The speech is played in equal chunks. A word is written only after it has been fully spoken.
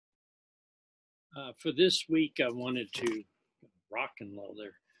For this week, I wanted to rock and roll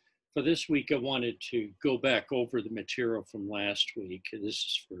there. For this week, I wanted to go back over the material from last week. This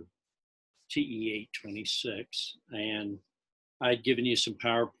is for TE 826, and I'd given you some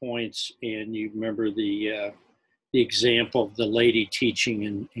PowerPoints, and you remember the example of the lady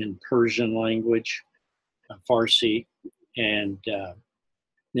teaching in Persian language, Farsi, and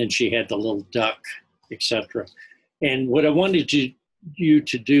then she had the little duck, etc. And what I wanted you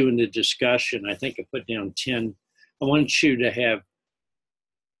to do in the discussion, I think I put down 10. I want you to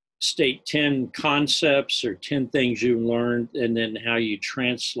state 10 concepts or 10 things you learned, and then how you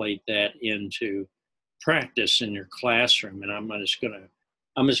translate that into practice in your classroom. And I'm just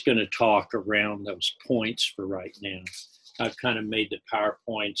gonna talk around those points for right now. I've kind of made the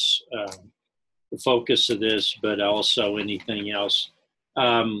PowerPoints the focus of this, but also anything else.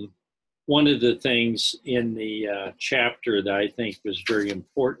 One of the things in the chapter that I think was very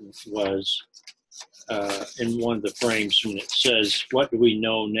important was in one of the frames when it says, what do we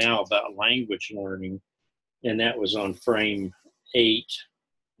know now about language learning? And that was on frame 8.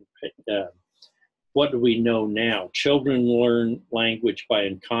 What do we know now? Children learn language by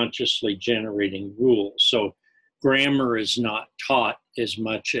unconsciously generating rules. So grammar is not taught as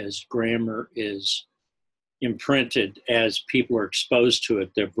much as grammar is imprinted. As people are exposed to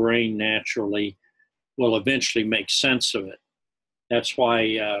it, their brain naturally will eventually make sense of it. That's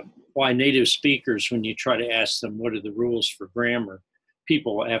why native speakers, when you try to ask them what are the rules for grammar,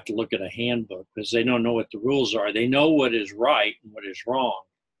 people have to look at a handbook because they don't know what the rules are. They know what is right and what is wrong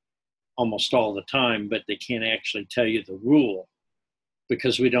almost all the time, but they can't actually tell you the rule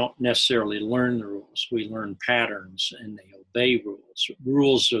because we don't necessarily learn the rules. We learn patterns and they obey rules.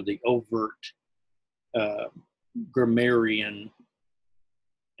 Rules are the overt grammarian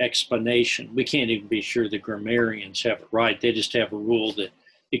explanation. We can't even be sure the grammarians have it right. They just have a rule that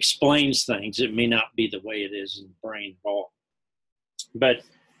explains things. It may not be the way it is in the brain at all. But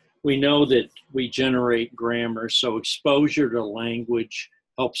we know that we generate grammar, so exposure to language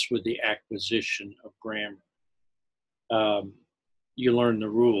helps with the acquisition of grammar. You learn the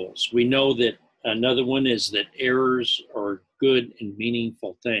rules. We know that another one is that errors are a good and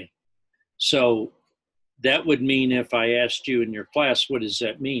meaningful thing. So that would mean if I asked you in your class, what does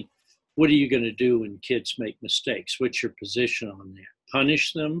that mean? What are you going to do when kids make mistakes? What's your position on that?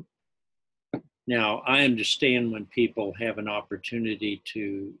 Punish them? Now, I understand when people have an opportunity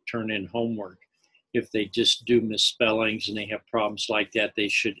to turn in homework. If they just do misspellings and they have problems like that, they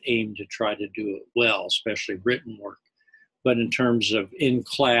should aim to try to do it well, especially written work. But in terms of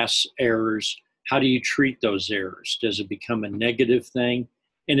in-class errors, how do you treat those errors? Does it become a negative thing?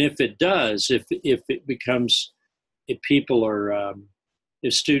 And if it does, if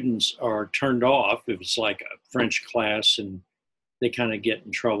students are turned off, if it's like a French class and they kind of get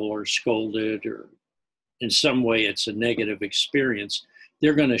in trouble or scolded or in some way it's a negative experience,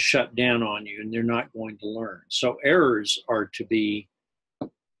 they're going to shut down on you and they're not going to learn. So errors are to be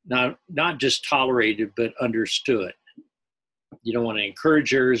not just tolerated, but understood. You don't want to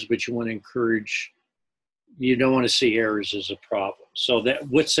encourage errors, but you don't want to see errors as a problem. So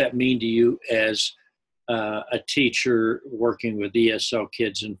what's that mean to you as a teacher working with ESL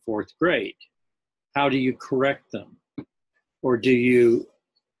kids in 4th grade? How do you correct them? Or do you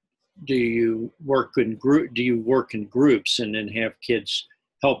work in groups and then have kids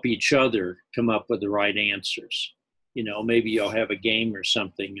help each other come up with the right answers? You know, maybe you'll have a game or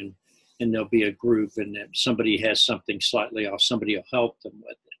something and there'll be a group, and if somebody has something slightly off, somebody will help them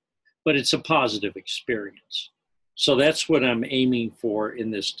with it. But it's a positive experience. So that's what I'm aiming for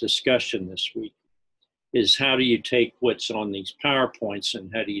in this discussion this week, is how do you take what's on these PowerPoints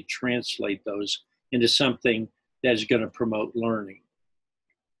and how do you translate those into something that is going to promote learning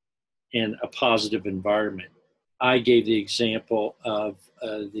in a positive environment. I gave the example of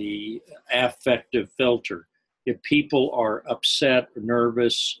the affective filter. If people are upset or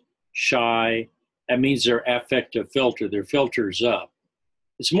nervous, shy, that means their affective filter, their filter's up.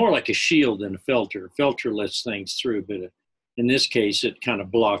 It's more like a shield than a filter. A filter lets things through, but in this case, it kind of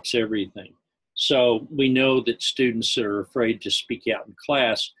blocks everything. So we know that students that are afraid to speak out in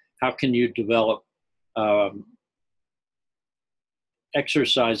class, how can you develop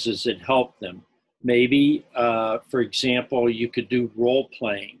exercises that help them? Maybe, for example, you could do role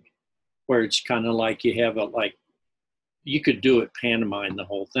playing, where it's kind of like you have you could do it pantomime the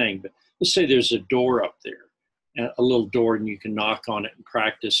whole thing, but let's say there's a door up there, a little door, and you can knock on it and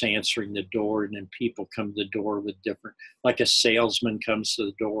practice answering the door, and then people come to the door with different, like a salesman comes to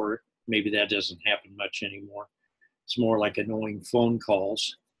the door. Maybe that doesn't happen much anymore. It's more like annoying phone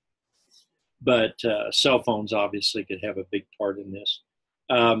calls. But cell phones obviously could have a big part in this.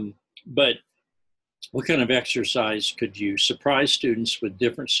 But What kind of exercise could you surprise students with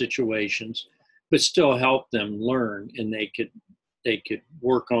different situations, but still help them learn, and they could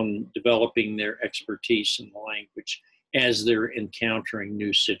work on developing their expertise in the language as they're encountering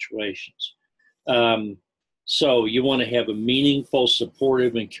new situations. Um, so you want to have a meaningful,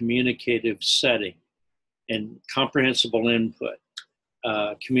 supportive, and communicative setting and comprehensible input,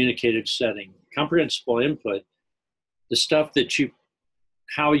 communicative setting. Comprehensible input, the stuff that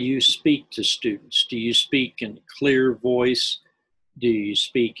how you speak to students. Do you speak in a clear voice? Do you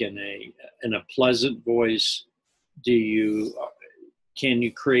speak in a pleasant voice? Can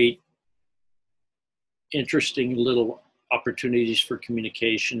you create interesting little opportunities for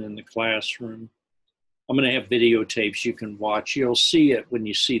communication in the classroom? I'm going to have videotapes you can watch. You'll see it when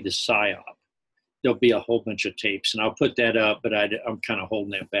you see the PSYOP. There'll be a whole bunch of tapes, and I'll put that up, but I'm kind of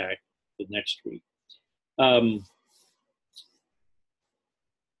holding that back for next week.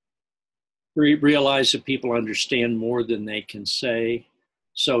 Realize that people understand more than they can say.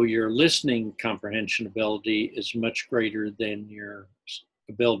 So your listening comprehension ability is much greater than your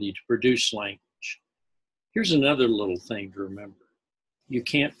ability to produce language. Here's another little thing to remember. You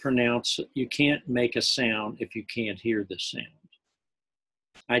can't make a sound if you can't hear the sound.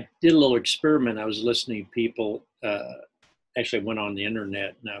 I did a little experiment. I was listening to people, actually I went on the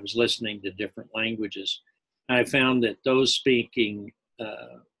internet and I was listening to different languages. And I found that those speaking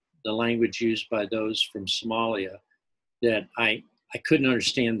the language used by those from Somalia, that I couldn't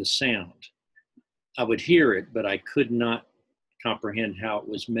understand the sound. I would hear it, but I could not comprehend how it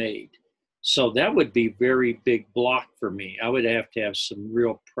was made. So that would be a very big block for me. I would have to have some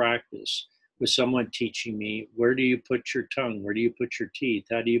real practice with someone teaching me, where do you put your tongue? Where do you put your teeth?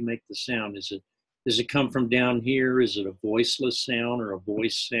 How do you make the sound? Does it come from down here? Is it a voiceless sound or a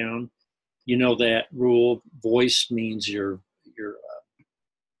voice sound? You know that rule, voice means your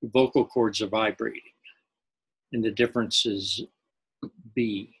vocal cords are vibrating. And the difference is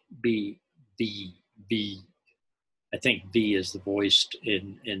B, B, V, V. I think V is the voiced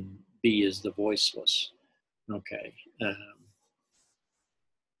and B is the voiceless. Okay. It's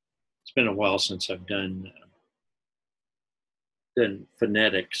been a while since I've done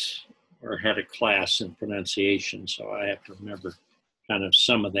phonetics or had a class in pronunciation, so I have to remember kind of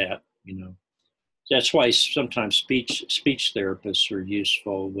some of that, you know. That's why sometimes speech therapists are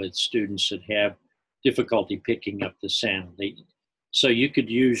useful with students that have difficulty picking up the sound. So you could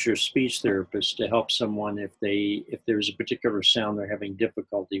use your speech therapist to help someone if there's a particular sound they're having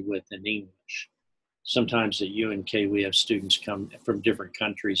difficulty with in English. Sometimes at UNK we have students come from different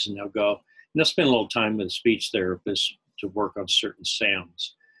countries and they'll spend a little time with a speech therapist to work on certain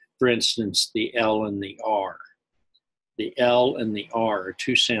sounds. For instance, the L and the R. The L and the R are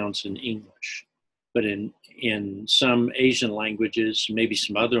two sounds in English. But in some Asian languages, maybe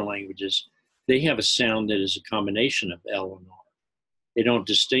some other languages, they have a sound that is a combination of L and R. They don't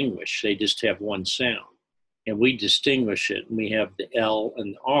distinguish, they just have one sound. And we distinguish it, and we have the L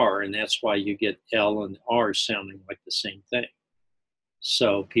and the R, and that's why you get L and R sounding like the same thing.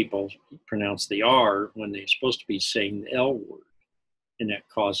 So people pronounce the R when they're supposed to be saying the L word, and that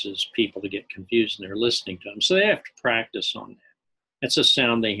causes people to get confused and they're listening to them. So they have to practice on that. That's a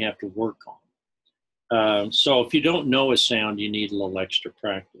sound they have to work on. So if you don't know a sound, you need a little extra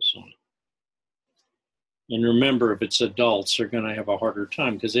practice on it. And remember, if it's adults, they're going to have a harder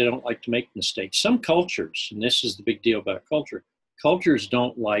time because they don't like to make mistakes. Some cultures, and this is the big deal about culture, some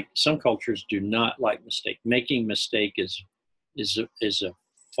cultures do not like mistake. Making mistake is a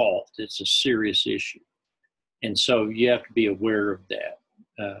fault. It's a serious issue. And so you have to be aware of that,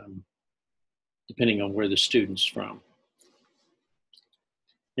 depending on where the student's from.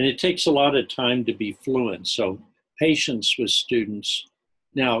 And it takes a lot of time to be fluent. So patience with students.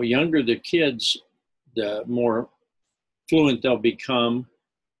 Now, younger the kids, the more fluent they'll become.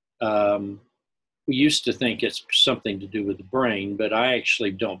 We used to think it's something to do with the brain, but I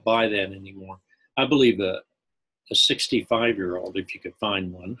actually don't buy that anymore. I believe a 65-year-old, if you could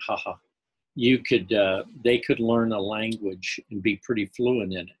find one, they could learn a language and be pretty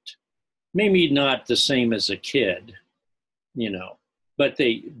fluent in it. Maybe not the same as a kid, you know, but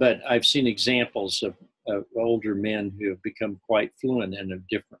I've seen examples of older men who have become quite fluent in a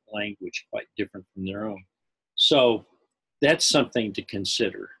different language, quite different from their own. So that's something to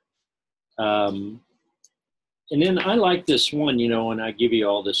consider. And then I like this one, you know, and I give you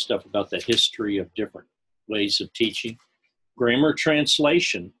all this stuff about the history of different ways of teaching. Grammar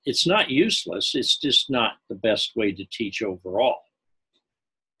translation, it's not useless, it's just not the best way to teach overall.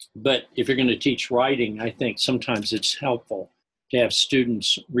 But if you're going to teach writing, I think sometimes it's helpful to have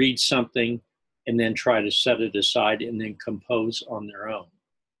students read something and then try to set it aside and then compose on their own.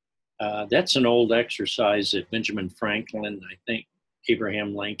 That's an old exercise that Benjamin Franklin, I think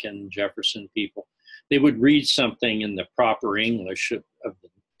Abraham Lincoln, Jefferson people, they would read something in the proper English of the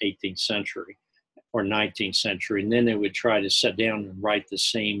 18th century or 19th century, and then they would try to sit down and write the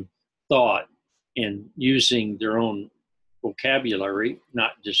same thought and using their own vocabulary,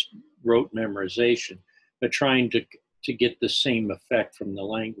 not just rote memorization, but trying to get the same effect from the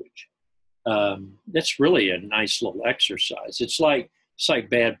language. That's really a nice little exercise. It's like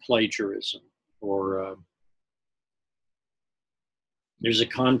bad plagiarism, or there's a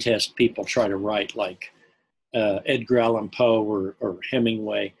contest people try to write like Edgar Allan Poe or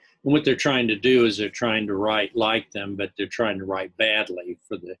Hemingway. And what they're trying to do is they're trying to write like them, but they're trying to write badly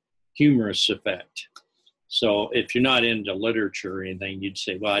for the humorous effect. So if you're not into literature or anything, you'd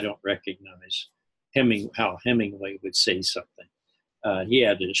say, well, I don't recognize how Hemingway would say something. He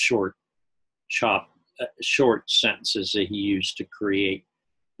had a short sentences that he used to create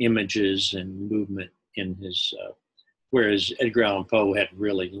images and movement in his, whereas Edgar Allan Poe had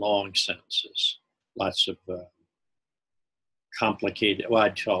really long sentences, lots of complicated, well,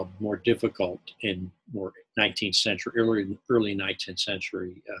 I'd call more difficult and more 19th century, early 19th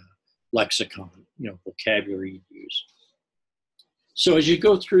century lexicon, vocabulary use. So as you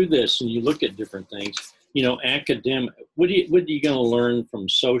go through this and you look at different things, academic, what are you going to learn from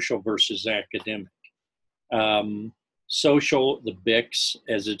social versus academic? Social, the BICS,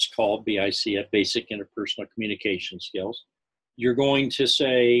 as it's called, BICF, Basic Interpersonal Communication Skills. You're going to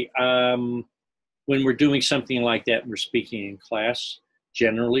say, when we're doing something like that, we're speaking in class,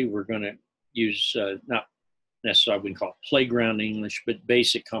 generally we're going to use, not necessarily I wouldn't call it playground English, but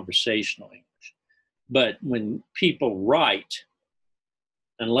basic conversational English. But when people write,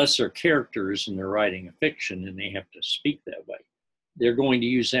 unless they're characters and they're writing a fiction and they have to speak that way, they're going to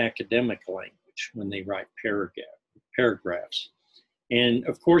use academic language when they write paragraphs. And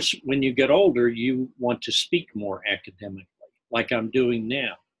of course, when you get older, you want to speak more academically, like I'm doing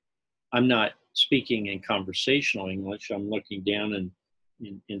now. I'm not speaking in conversational English. I'm looking down and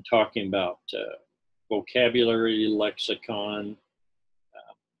talking about vocabulary, lexicon,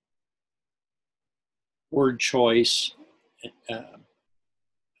 word choice,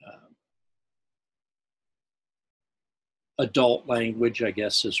 adult language, I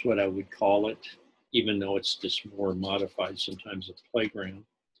guess is what I would call it, even though it's just more modified sometimes a playground.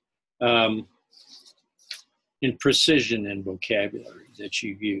 And precision in vocabulary that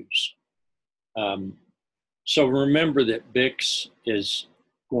you use. So remember that BICS is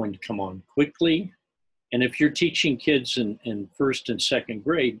going to come on quickly. And if you're teaching kids in first and second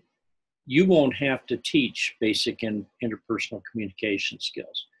grade, you won't have to teach basic interpersonal communication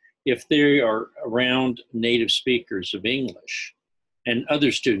skills. If they are around native speakers of English, and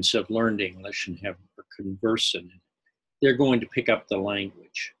other students have learned English and are conversant in it, they're going to pick up the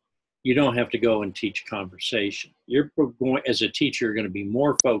language. You don't have to go and teach conversation. You're going, as a teacher, you're going to be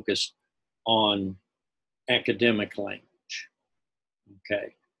more focused on academic language.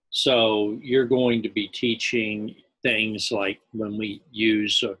 Okay, so you're going to be teaching things like when we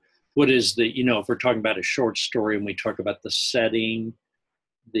use what is the, if we're talking about a short story and we talk about the setting,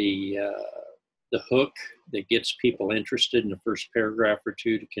 the hook that gets people interested in the first paragraph or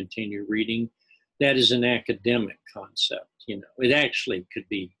two to continue reading, that is an academic concept. It actually could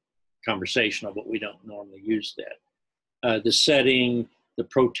be conversational, but we don't normally use that. The setting, the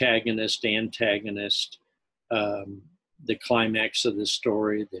protagonist, antagonist, the climax of the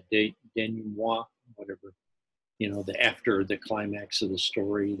story, the denouement, whatever, the after the climax of the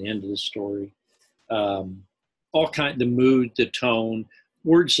story, the end of the story, the mood, the tone.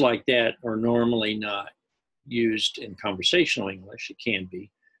 Words like that are normally not used in conversational English. It can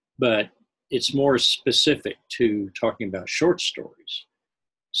be, but it's more specific to talking about short stories.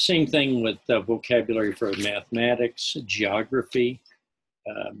 Same thing with vocabulary for mathematics, geography.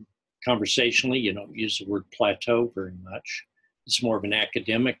 Conversationally, you don't use the word plateau very much. It's more of an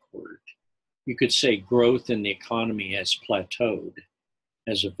academic word. You could say growth in the economy has plateaued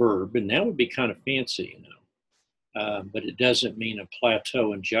as a verb, and that would be kind of fancy, but it doesn't mean a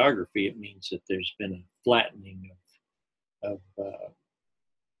plateau in geography. It means that there's been a flattening of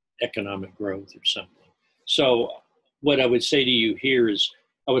economic growth or something. So what I would say to you here is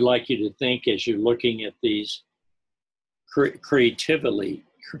I would like you to think as you're looking at these creatively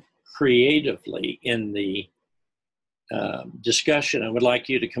in the discussion, I would like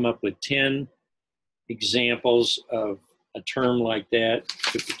you to come up with 10 examples of a term like that.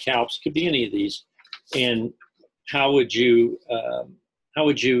 Could be CALPS, could be any of these. And how would you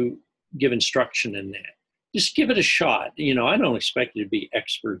give instruction in that? Just give it a shot. I don't expect you to be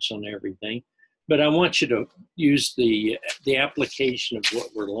experts on everything, But I want you to use the application of what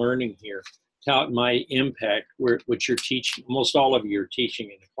we're learning here, how it might impact what you're teaching. Most all of you are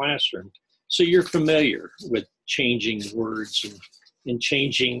teaching in the classroom, so you're familiar with changing words and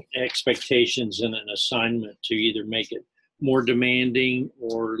changing expectations in an assignment to either make it more demanding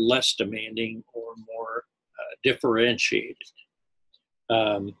or less demanding or more differentiated.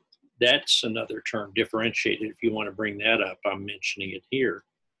 That's another term, differentiated. If you want to bring that up, I'm mentioning it here.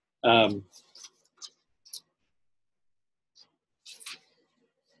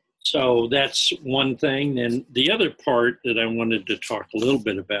 So that's one thing. Then the other part that I wanted to talk a little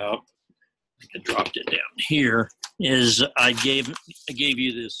bit about, I dropped it down here, is I gave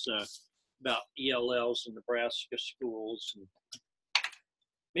you this about ELLs in Nebraska schools. And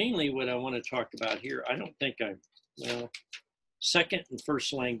mainly what I want to talk about here, I don't think second and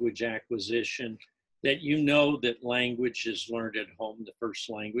first language acquisition, that you know that language is learned at home, the first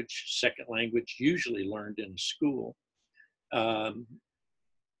language, second language usually learned in school.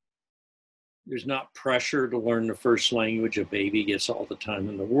 There's not pressure to learn the first language. A baby gets all the time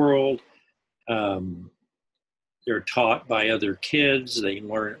in the world. They're taught by other kids. They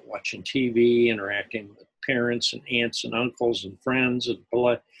learn it watching TV, interacting with parents and aunts and uncles and friends and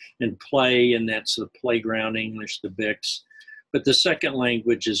play, and that's the playground English, the BICS. But the second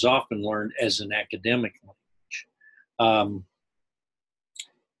language is often learned as an academic language.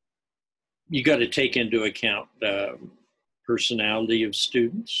 You got to take into account the personality of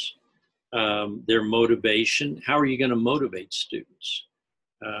students, their motivation. How are you going to motivate students?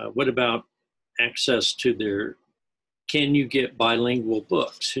 What about access to can you get bilingual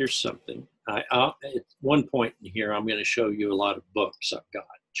books? Here's something. At one point in here, I'm going to show you a lot of books I've got,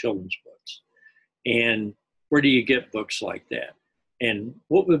 children's books. And where do you get books like that? And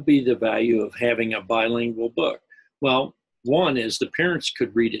what would be the value of having a bilingual book? Well, one is the parents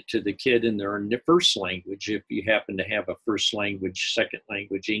could read it to the kid in their first language if you happen to have a first language, second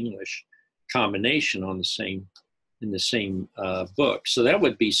language English combination in the same book. So that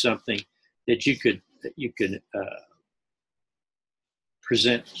would be something that you could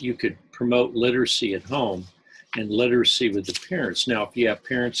present. You could promote literacy at home and literacy with the parents. Now, if you have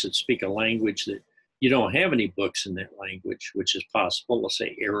parents that speak a language that you don't have any books in that language, which is possible, let's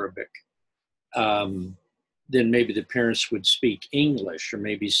say Arabic, then maybe the parents would speak English, or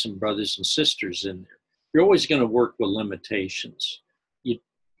maybe some brothers and sisters in there. You're always going to work with limitations.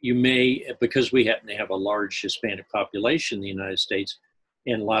 You may, because we happen to have a large Hispanic population in the United States,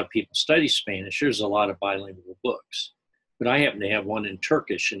 and a lot of people study Spanish, there's a lot of bilingual books. But I happen to have one in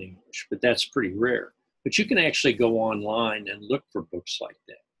Turkish and English, but that's pretty rare. But you can actually go online and look for books like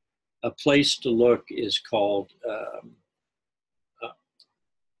that. A place to look is called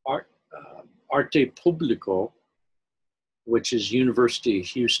Arte Publico, which is University of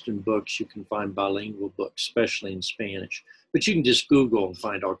Houston books. You can find bilingual books, especially in Spanish. But you can just Google and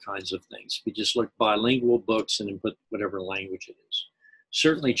find all kinds of things. If you just look bilingual books and then put whatever language it is.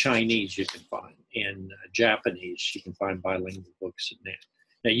 Certainly Chinese you can find, and Japanese, you can find bilingual books in that.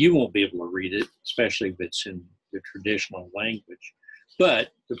 Now you won't be able to read it, especially if it's in the traditional language,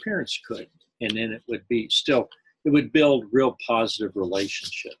 but the parents could, and then it would build real positive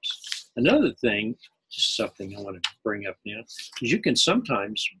relationships. Another thing, just something I want to bring up now, is you can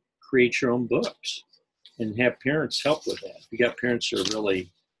sometimes create your own books and have parents help with that. If you got parents who are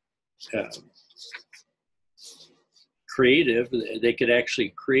really creative, they could actually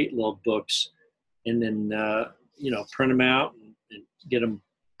create little books and then print them out and get them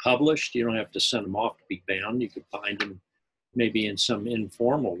published. You don't have to send them off to be bound. You could find them maybe in some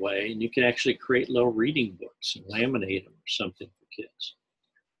informal way, and you can actually create little reading books and laminate them or something for kids.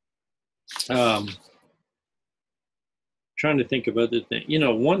 Trying to think of other things.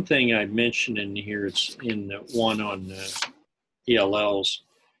 One thing I mentioned in here, it's in the one on ELLs,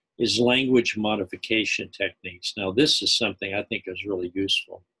 is language modification techniques. Now, this is something I think is really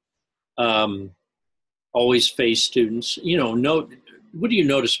useful. Always face students. What do you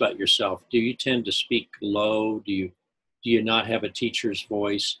notice about yourself? Do you tend to speak low? Do you not have a teacher's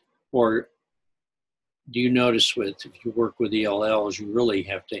voice? Or do you notice if you work with ELLs, you really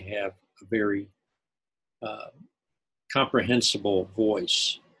have to have a very comprehensible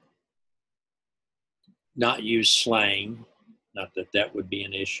voice, not use slang, not that would be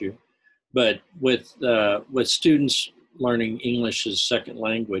an issue, but with students learning English as a second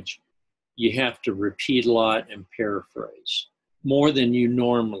language, you have to repeat a lot and paraphrase more than you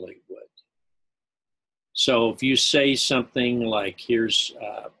normally would. So if you say something like,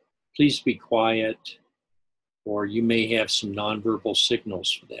 please be quiet, or you may have some nonverbal signals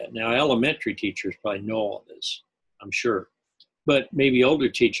for that. Now, elementary teachers probably know all this, I'm sure. But maybe older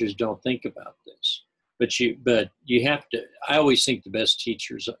teachers don't think about this. But you have to. I always think the best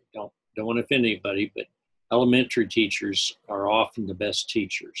teachers, don't want to offend anybody, but elementary teachers are often the best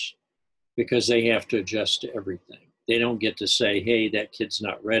teachers because they have to adjust to everything. They don't get to say, hey, that kid's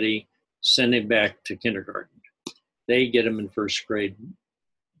not ready, send him back to kindergarten. They get them in first grade,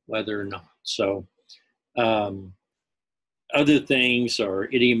 whether or not. So other things are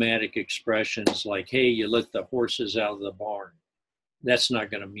idiomatic expressions like, hey, you let the horses out of the barn. That's not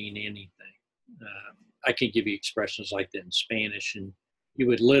going to mean anything. I can give you expressions like that in Spanish, and you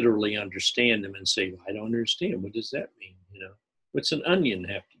would literally understand them and say, well, I don't understand. What does that mean? What's an onion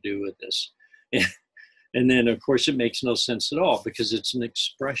have to do with this? And then, of course, it makes no sense at all because it's an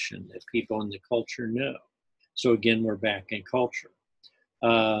expression that people in the culture know. So again, we're back in culture.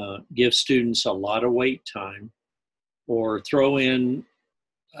 Give students a lot of wait time, or throw in,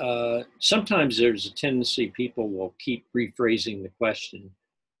 sometimes there's a tendency people will keep rephrasing the question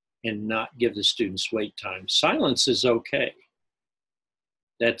and not give the students wait time. Silence is okay.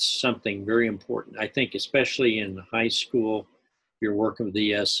 That's something very important. I think especially in high school, if you're working with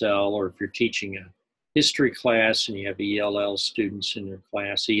ESL, or if you're teaching a history class and you have ELL students in your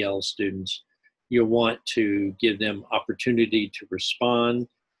class, EL students, you'll want to give them opportunity to respond.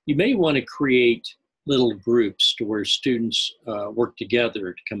 You may want to create little groups to where students work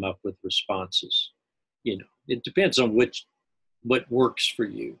together to come up with responses. It depends on what works for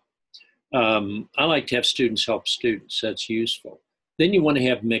you. I like to have students help students. That's useful. Then you want to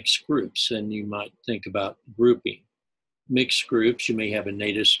have mixed groups, and you might think about grouping. Mixed groups, you may have a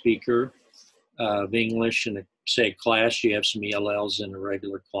native speaker of English in a class. You have some ELLs in a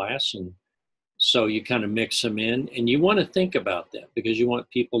regular class, and so you kind of mix them in. And you want to think about that because you want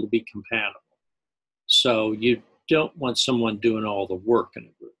people to be compatible. So you don't want someone doing all the work in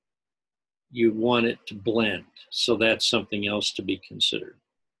a group. You want it to blend. So that's something else to be considered.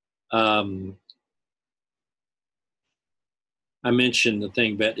 I mentioned the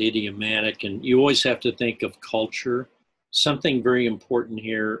thing about idiomatic, and you always have to think of culture. Something very important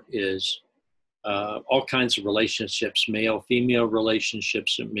here is all kinds of relationships, male-female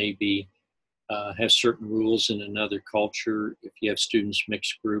relationships that may be have certain rules in another culture. If you have students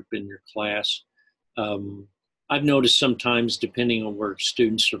mixed group in your class, I've noticed sometimes, depending on where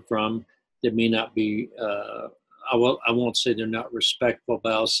students are from, they may not be. I won't say they're not respectful,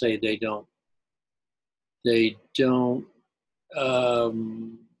 but I'll say they don't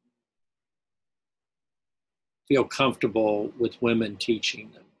feel comfortable with women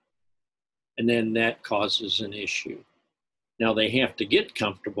teaching them. And then that causes an issue. Now they have to get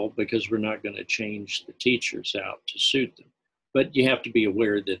comfortable because we're not going to change the teachers out to suit them. But you have to be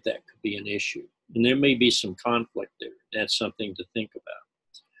aware that that could be an issue. And there may be some conflict there. That's something to think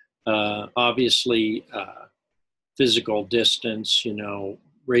about. Obviously, physical distance,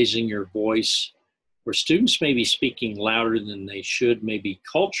 raising your voice, where students may be speaking louder than they should, may be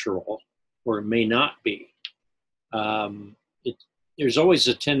cultural, or it may not be. There's always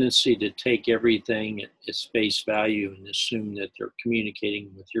a tendency to take everything at its face value and assume that they're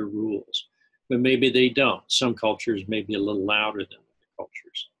communicating with your rules. But maybe they don't. Some cultures may be a little louder than other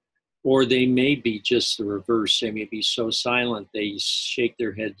cultures. Or they may be just the reverse. They may be so silent they shake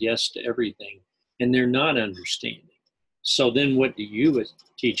their head yes to everything, and they're not understanding. So then what do you as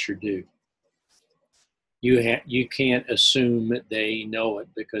a teacher do? You can't assume that they know it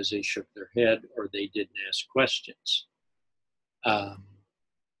because they shook their head or they didn't ask questions.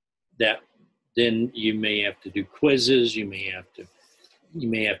 Then you may have to do quizzes. You may have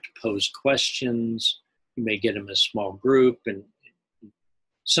to pose questions. You may get them in a small group, and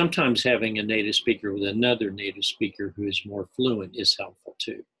sometimes having a native speaker with another native speaker who is more fluent is helpful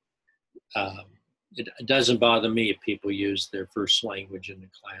too. It doesn't bother me if people use their first language in the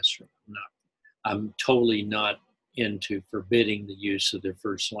classroom. I'm totally not into forbidding the use of their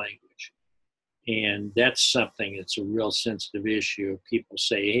first language. And that's something that's a real sensitive issue. People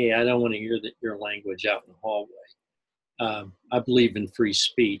say, hey, I don't want to hear your language out in the hallway. I believe in free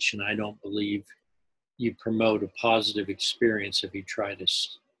speech, and I don't believe you promote a positive experience if you try to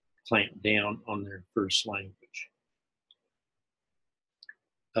clamp down on their first language.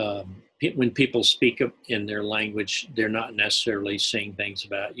 When people speak in their language, they're not necessarily saying things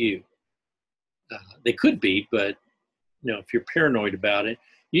about you. They could be, but if you're paranoid about it,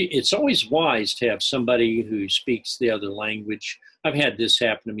 it's always wise to have somebody who speaks the other language. I've had this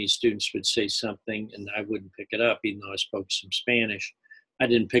happen to me. Students would say something and I wouldn't pick it up, even though I spoke some Spanish. I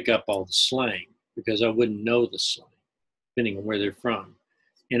didn't pick up all the slang because I wouldn't know the slang, depending on where they're from.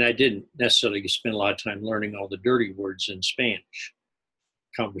 And I didn't necessarily spend a lot of time learning all the dirty words in Spanish,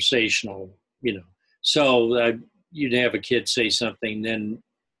 conversational, So you'd have a kid say something, then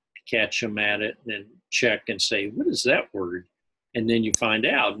catch them at it, and then check and say, what is that word? And then you find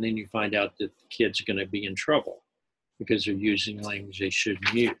out, that the kid's going to be in trouble because they're using language they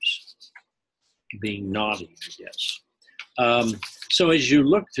shouldn't use, being naughty, I guess. So as you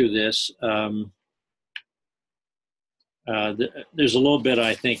look through this, there's a little bit,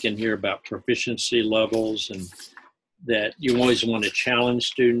 I think, in here about proficiency levels, and that you always want to challenge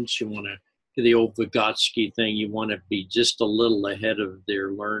students. You want to do the old Vygotsky thing. You want to be just a little ahead of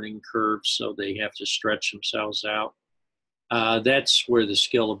their learning curve, so they have to stretch themselves out. That's where the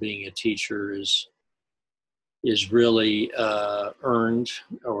skill of being a teacher is really earned,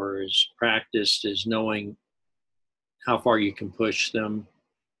 or is practiced, is knowing how far you can push them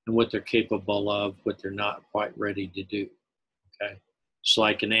and what they're capable of, what they're not quite ready to do. Okay, it's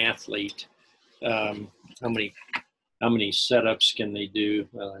like an athlete. How many setups can they do?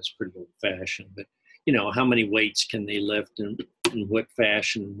 Well, that's pretty old-fashioned, but how many weights can they lift, and in what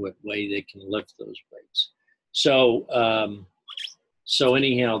fashion, what way they can lift those weights. So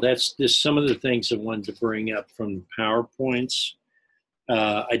anyhow, that's just some of the things I wanted to bring up from PowerPoints.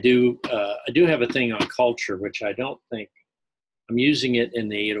 I do have a thing on culture, which I don't think I'm using it in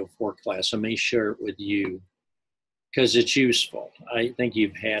the 804 class. I may share it with you because it's useful. I think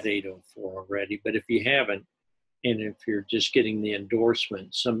you've had 804 already, but if you haven't, and if you're just getting the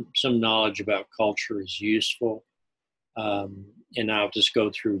endorsement, some knowledge about culture is useful. And I'll just go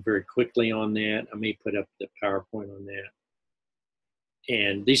through very quickly on that. I may put up the PowerPoint on that.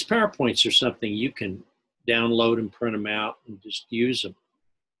 And these PowerPoints are something you can download and print them out and just use them.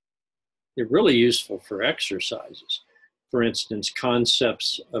 They're really useful for exercises. For instance,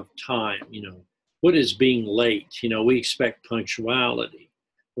 concepts of time, what is being late? We expect punctuality.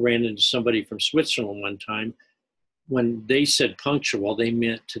 I ran into somebody from Switzerland one time. When they said punctual, they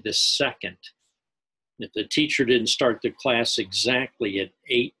meant to the second. If the teacher didn't start the class exactly at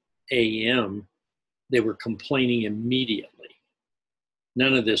 8 a.m., they were complaining immediately.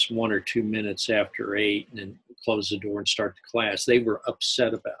 None of this 1 or 2 minutes after 8 and then close the door and start the class. They were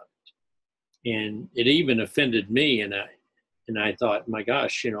upset about it. And it even offended me. And I thought, my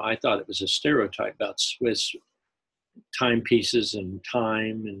gosh, I thought it was a stereotype about Swiss timepieces and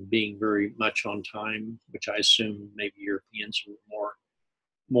time and being very much on time, which I assume maybe Europeans were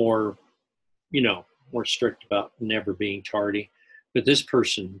more strict about never being tardy. But this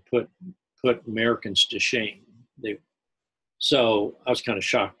person put Americans to shame. So I was kind of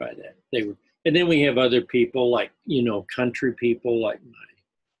shocked by that. And then we have other people like, country people, like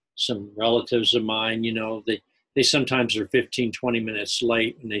some relatives of mine, they sometimes are 15, 20 minutes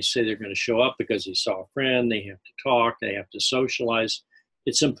late, and they say they're going to show up because they saw a friend. They have to talk. They have to socialize.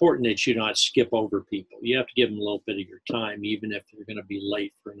 It's important that you not skip over people. You have to give them a little bit of your time, even if they're going to be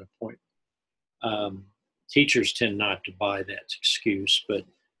late for an appointment. Teachers tend not to buy that excuse, but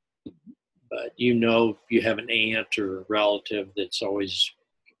if you have an aunt or a relative that's always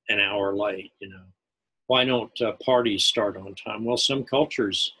an hour late, why don't parties start on time? Well, some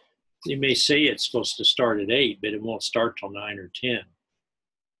cultures, they may say it's supposed to start at 8, but it won't start till 9 or 10.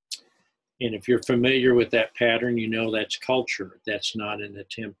 And if you're familiar with that pattern, that's culture. That's not an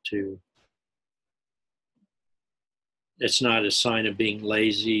attempt it's not a sign of being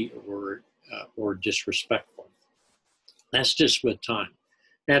lazy or disrespectful. That's just with time.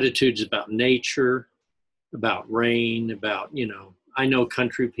 Attitudes about nature, about rain, about, I know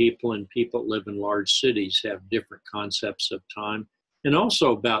country people and people that live in large cities have different concepts of time. And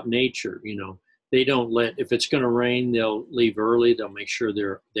also about nature, they don't if it's going to rain, they'll leave early. They'll make sure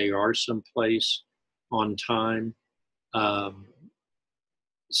they are someplace on time.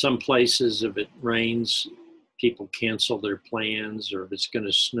 Some places, if it rains, people cancel their plans, or if it's going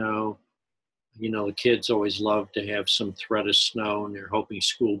to snow. The kids always love to have some threat of snow, and they're hoping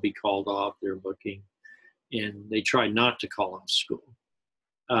school will be called off. They're looking, and they try not to call off school.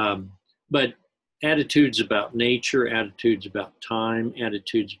 But attitudes about nature, attitudes about time,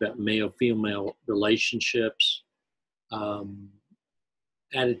 attitudes about male-female relationships,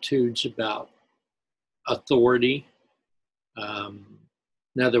 attitudes about authority.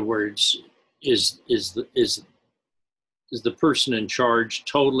 In other words, is the person in charge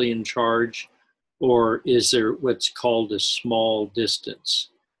totally in charge, or is there what's called a small distance?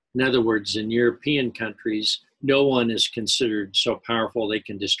 In other words, in European countries, no one is considered so powerful they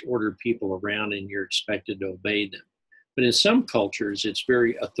can just order people around and you're expected to obey them. But in some cultures, it's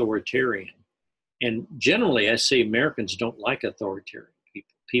very authoritarian. And generally, I say Americans don't like authoritarian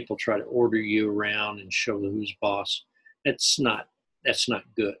people. People try to order you around and show who's boss. That's not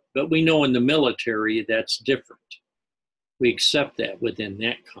good. But we know in the military, that's different. We accept that within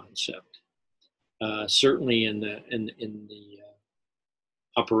that concept. Certainly in the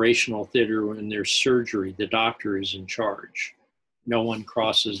operational theater, when there's surgery, the doctor is in charge. No one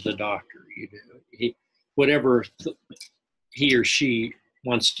crosses the doctor. You do whatever he or she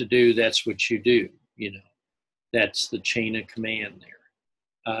wants to do. That's what you do. That's the chain of command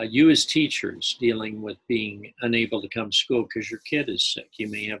there. You as teachers dealing with being unable to come to school because your kid is sick. You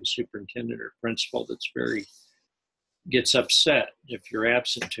may have a superintendent or principal that's gets upset if you're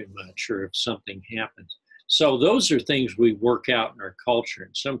absent too much or if something happens. So those are things we work out in our culture.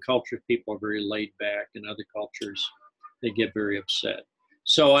 In some cultures, people are very laid back. In other cultures, they get very upset.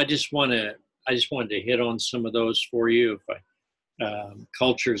 So I just wanted to hit on some of those for you.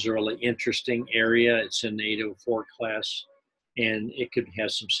 Culture is a really interesting area. It's in the 804 class, and it could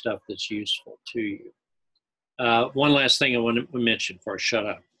have some stuff that's useful to you. One last thing I want to mention before I shut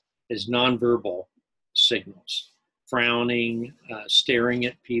up is nonverbal signals. Frowning, staring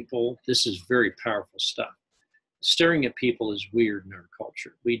at people. This is very powerful stuff. Staring at people is weird in our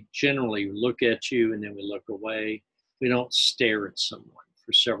culture. We generally look at you and then we look away. We don't stare at someone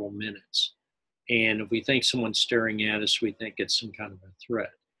for several minutes. And if we think someone's staring at us, we think it's some kind of a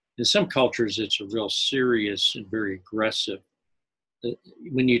threat. In some cultures, it's a real serious and very aggressive.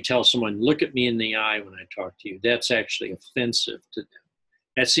 When you tell someone, look at me in the eye when I talk to you, that's actually offensive to them.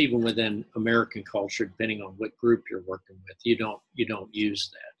 That's even within American culture, depending on what group you're working with. You don't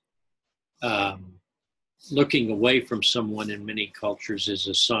use that. Looking away from someone in many cultures is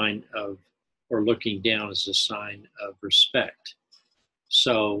a sign of, or looking down is a sign of respect.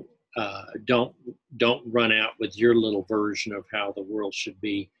 So don't run out with your little version of how the world should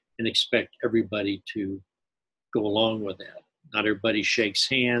be and expect everybody to go along with that. Not everybody shakes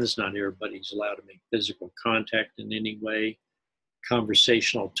hands. Not everybody's allowed to make physical contact in any way.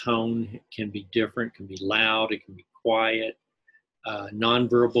 Conversational tone can be different, can be loud, it can be quiet.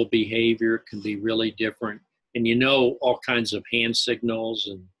 Nonverbal behavior can be really different. And all kinds of hand signals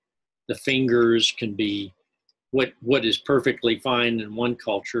and the fingers can be what is perfectly fine in one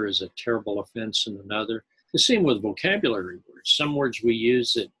culture is a terrible offense in another. The same with vocabulary words. Some words we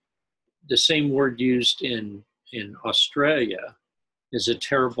use, the same word used in Australia is a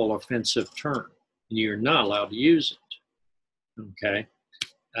terrible offensive term. And you're not allowed to use it. Okay.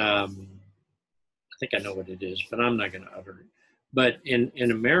 I think I know what it is, but I'm not going to utter it. But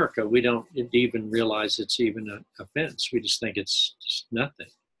in America, we don't even realize it's even an offense. We just think it's just nothing.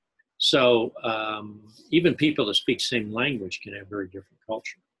 So even people that speak the same language can have very different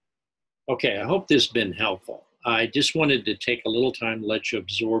culture. Okay, I hope this has been helpful. I just wanted to take a little time to let you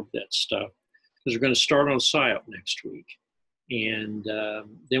absorb that stuff because we're going to start on PSYOP next week. And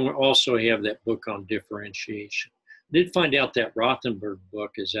then we'll also have that book on differentiation. I did find out that Rothenberg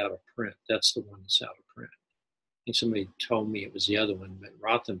book is out of print. That's the one that's out of print. I think somebody told me it was the other one, but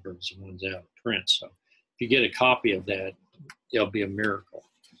Rothenberg's the one's out of print. So if you get a copy of that, it'll be a miracle.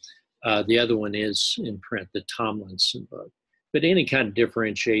 The other one is in print, the Tomlinson book. But any kind of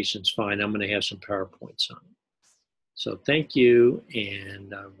differentiation is fine. I'm going to have some PowerPoints on it. So thank you,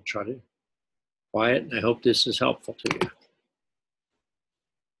 and I will try to be quiet, and I hope this is helpful to you.